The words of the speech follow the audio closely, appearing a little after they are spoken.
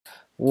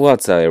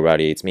What's up,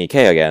 everybody? It's me,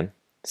 Kay, again.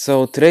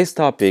 So today's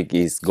topic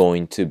is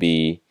going to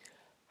be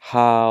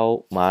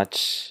how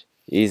much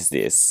is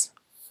this?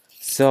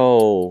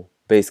 So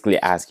basically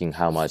asking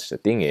how much the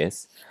thing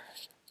is.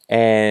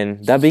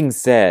 And that being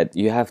said,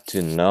 you have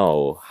to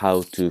know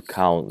how to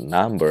count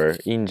number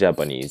in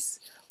Japanese,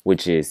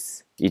 which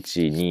is 1,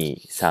 2,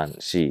 3, 4, 5,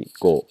 6,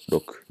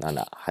 7,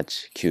 8,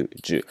 9,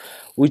 10,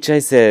 which I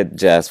said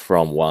just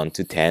from 1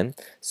 to 10.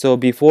 So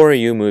before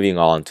you moving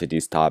on to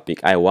this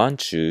topic, I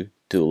want you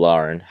to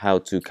learn how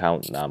to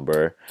count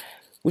number,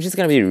 which is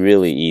gonna be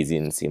really easy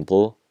and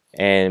simple.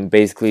 And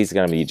basically, it's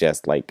gonna be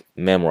just like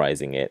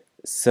memorizing it.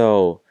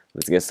 So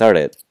let's get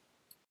started.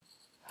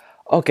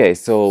 Okay,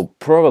 so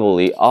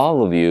probably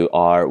all of you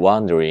are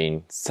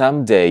wondering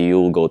someday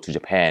you'll go to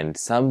Japan,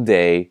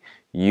 someday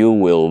you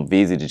will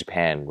visit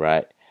Japan,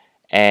 right?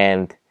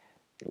 And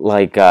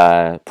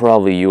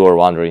probably you are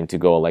wondering to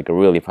go like a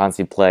really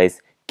fancy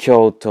place,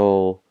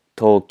 Kyoto,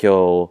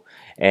 Tokyo,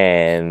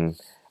 and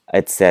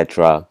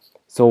etc.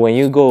 So when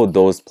you go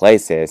those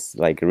places,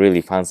 like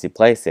really fancy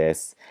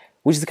places,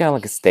 which is kind of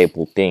like a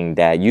staple thing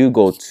that you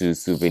go to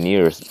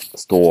souvenir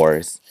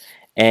stores,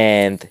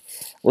 and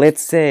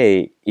let's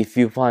say if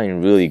you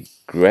find really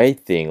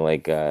great thing,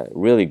 like a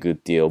really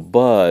good deal,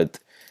 but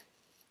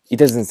it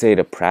doesn't say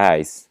the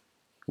price,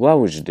 what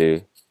would you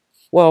do?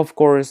 Well, of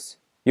course,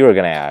 you're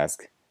gonna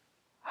ask,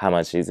 how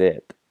much is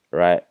it,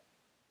 right?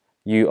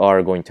 You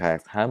are going to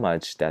ask how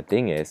much that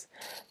thing is.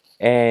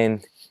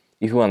 And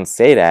if you want to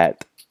say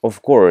that,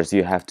 of course,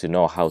 you have to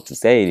know how to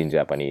say it in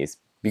Japanese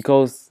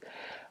because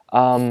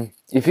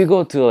if you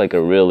go to like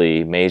a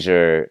really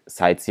major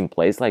sightseeing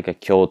place like a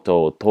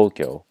Kyoto,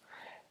 Tokyo,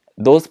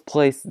 those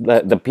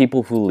the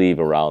people who live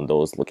around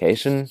those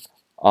locations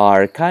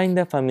are kind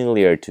of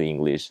familiar to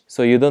English,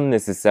 so you don't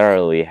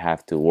necessarily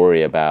have to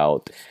worry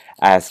about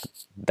ask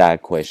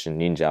that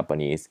question in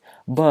Japanese.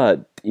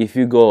 But if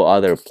you go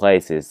other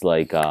places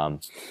like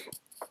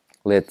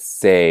let's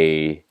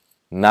say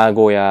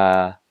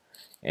Nagoya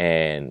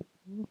and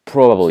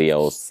probably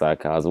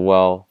Osaka as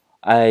well,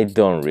 I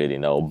don't really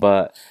know,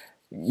 but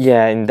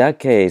yeah, in that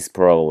case,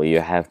 probably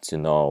you have to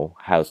know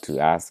how to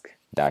ask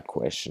that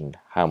question.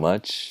 How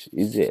much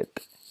is it?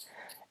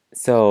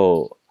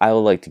 So I would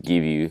like to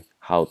give you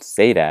how to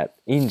say that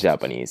in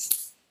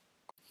Japanese.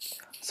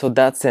 So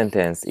that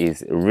sentence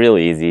is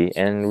really easy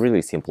and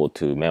really simple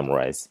to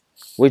memorize,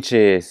 which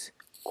is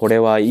これ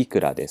はいく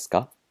らです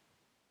か?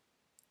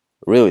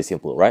 Really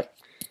simple, right?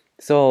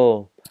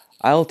 So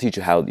I'll teach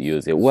you how to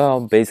use it.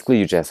 Well, basically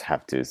you just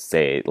have to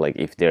say it, like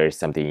if there is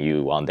something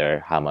you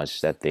wonder how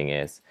much that thing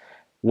is.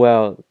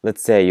 Well,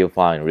 let's say you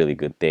find a really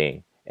good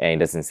thing and it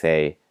doesn't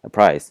say a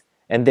price.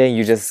 And then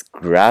you just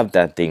grab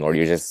that thing or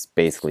you just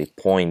basically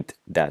point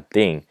that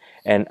thing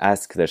and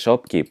ask the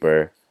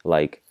shopkeeper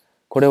like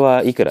これ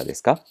はいくらで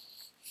すか?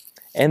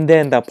 And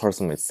then that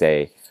person would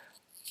say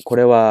こ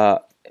れ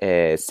は、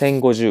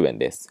1050円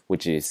です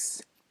which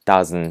is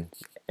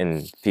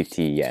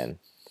 1050 yen.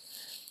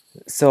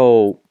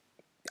 So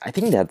I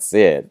think that's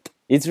it.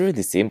 It's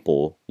really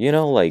simple,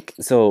 like,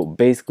 so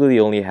basically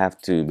you only have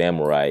to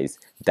memorize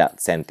that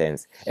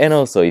sentence. And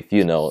also, if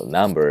you know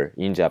number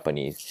in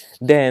Japanese,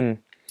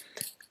 then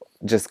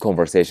just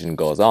conversation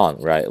goes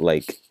on, right?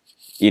 Like,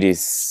 it is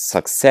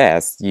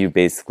success. You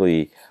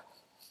basically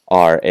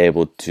are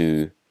able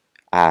to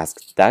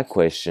ask that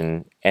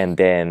question, and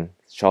then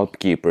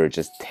shopkeeper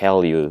just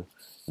tell you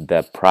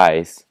the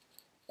price,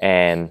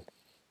 and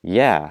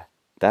yeah,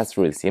 that's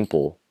really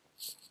simple.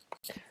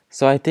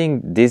 So I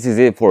think this is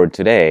it for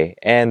today.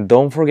 And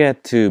don't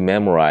forget to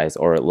memorize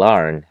or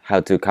learn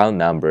how to count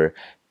number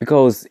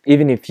because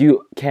even if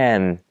you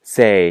can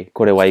say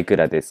これはいく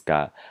らです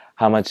か?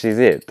 How much is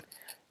it?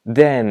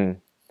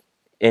 Then,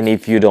 and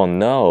if you don't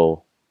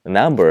know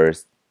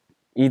numbers,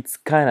 it's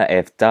kind of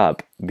effed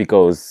up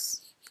because,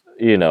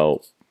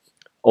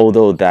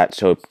 although that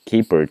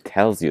shopkeeper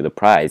tells you the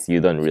price,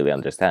 you don't really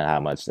understand how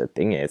much the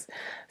thing is.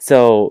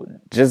 So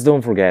just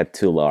don't forget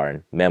to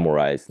learn,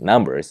 memorize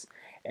numbers.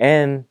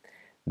 And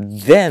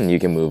then you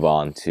can move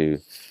on to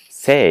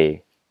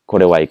say こ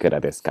れはいくら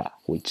ですか?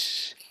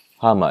 Which,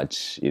 how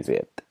much is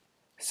it?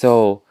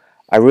 So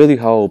I really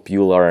hope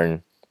you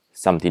learn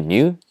something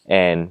new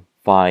and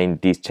find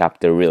this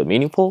chapter really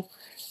meaningful.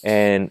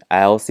 And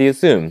I'll see you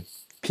soon.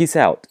 Peace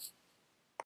out.